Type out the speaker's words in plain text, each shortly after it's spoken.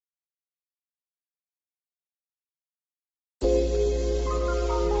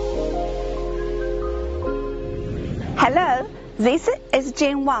Hello, this is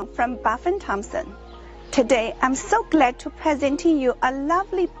Jane Wang from Barfoot and Thompson. Today, I'm so glad to present you a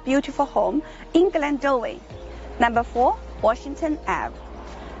lovely, beautiful home in Glendowie, number 4, Washington Ave.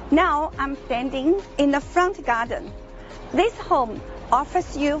 Now, I'm standing in the front garden. This home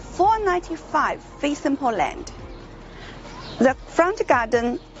offers you $495 fee simple land. The front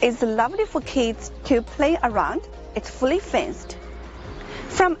garden is lovely for kids to play around. It's fully fenced.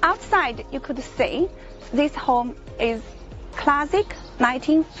 From outside, you could see this home is classic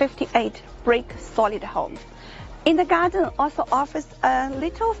 1958 brick solid home. In the garden also offers a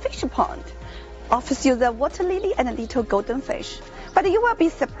little fish pond, offers you the water lily and a little golden fish. But you will be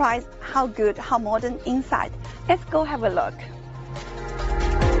surprised how good, how modern inside. Let's go have a look.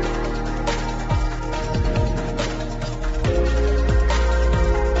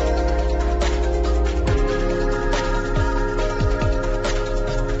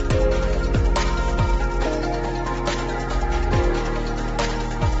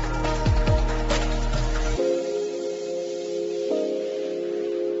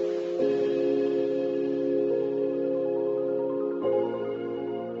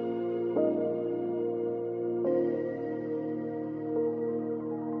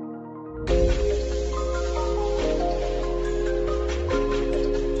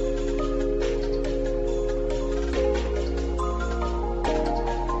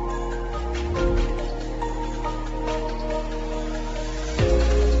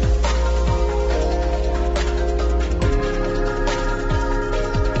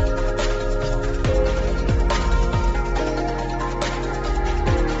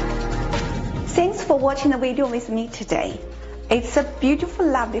 Thanks for watching the video with me today. It's a beautiful,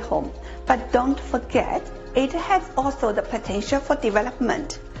 lovely home, but don't forget, it has also the potential for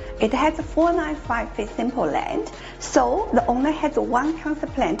development. It has a 495 fee simple land, so the owner has one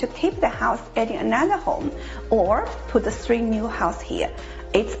concept plan to keep the house adding another home or put 3 new houses here.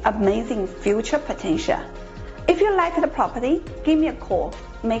 It's amazing future potential. If you like the property, give me a call.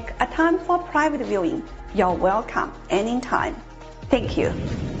 Make a time for private viewing. You're welcome anytime. Thank you.